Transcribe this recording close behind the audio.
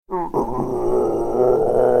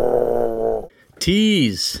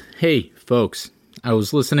Tease. Hey, folks. I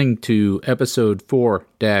was listening to episode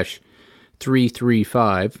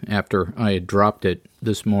 4-335 after I had dropped it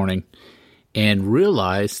this morning and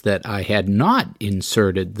realized that I had not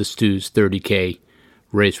inserted the Stu's 30K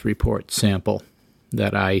race report sample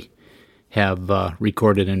that I have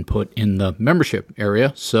recorded and put in the membership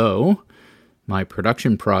area. So my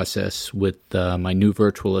production process with my new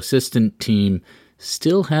virtual assistant team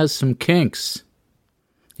still has some kinks.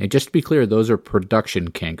 And just to be clear, those are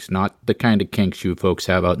production kinks, not the kind of kinks you folks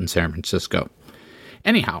have out in San Francisco.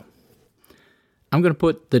 Anyhow, I'm going to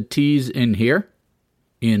put the tease in here.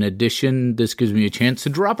 In addition, this gives me a chance to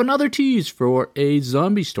drop another tease for a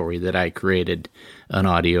zombie story that I created an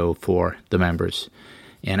audio for the members.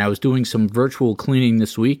 And I was doing some virtual cleaning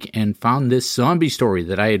this week and found this zombie story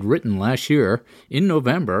that I had written last year in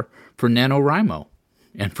November for NaNoWriMo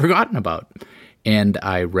and forgotten about. And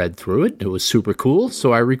I read through it. It was super cool,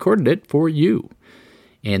 so I recorded it for you.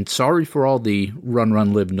 And sorry for all the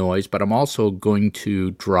RunRunLive noise, but I'm also going to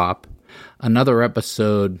drop another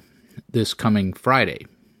episode this coming Friday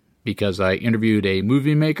because I interviewed a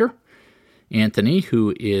movie maker, Anthony,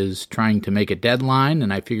 who is trying to make a deadline,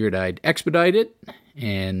 and I figured I'd expedite it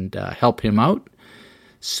and help him out.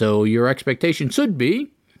 So your expectation should be,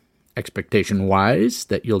 expectation-wise,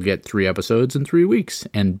 that you'll get 3 episodes in 3 weeks.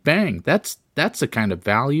 And bang, that's the kind of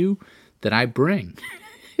value that I bring.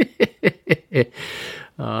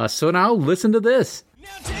 So now listen to this.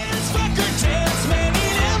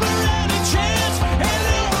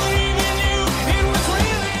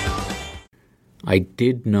 I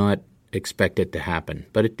did not expect it to happen,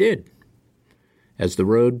 but it did. As the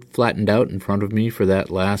road flattened out in front of me for that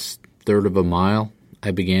last third of a mile,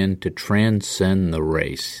 I began to transcend the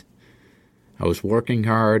race. I was working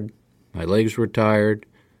hard, my legs were tired,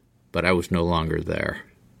 but I was no longer there.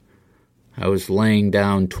 I was laying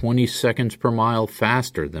down 20 seconds per mile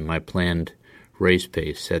faster than my planned race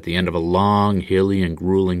pace at the end of a long, hilly, and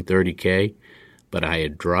grueling 30K, but I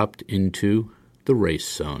had dropped into the race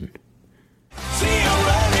zone.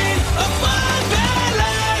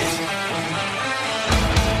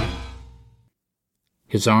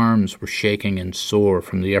 His arms were shaking and sore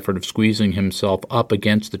from the effort of squeezing himself up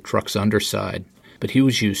against the truck's underside, but he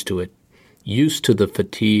was used to it, used to the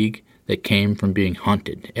fatigue that came from being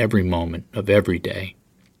hunted every moment of every day.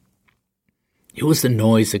 It was the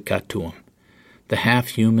noise that got to him, the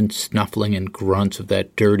half-human snuffling and grunts of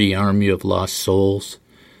that dirty army of lost souls.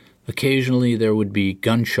 Occasionally there would be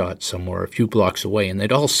gunshots somewhere a few blocks away, and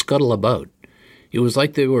they'd all scuttle about. It was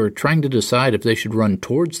like they were trying to decide if they should run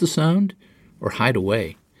towards the sound or hide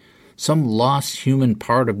away. Some lost human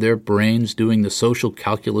part of their brains doing the social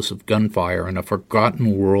calculus of gunfire in a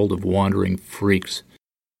forgotten world of wandering freaks.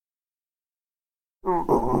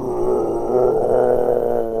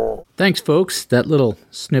 Thanks, folks. That little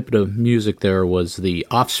snippet of music there was the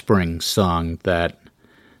Offspring song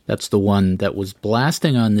that's the one that was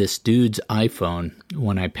blasting on this dude's iPhone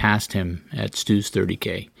when I passed him at Stu's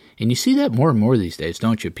 30K. And you see that more and more these days,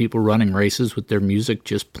 don't you? People running races with their music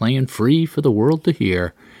just playing free for the world to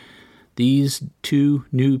hear. These 2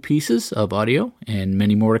 new pieces of audio and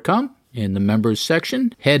many more to come in the members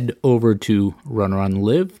section. Head over to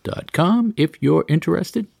runrunlive.com if you're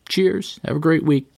interested. Cheers. Have a great week.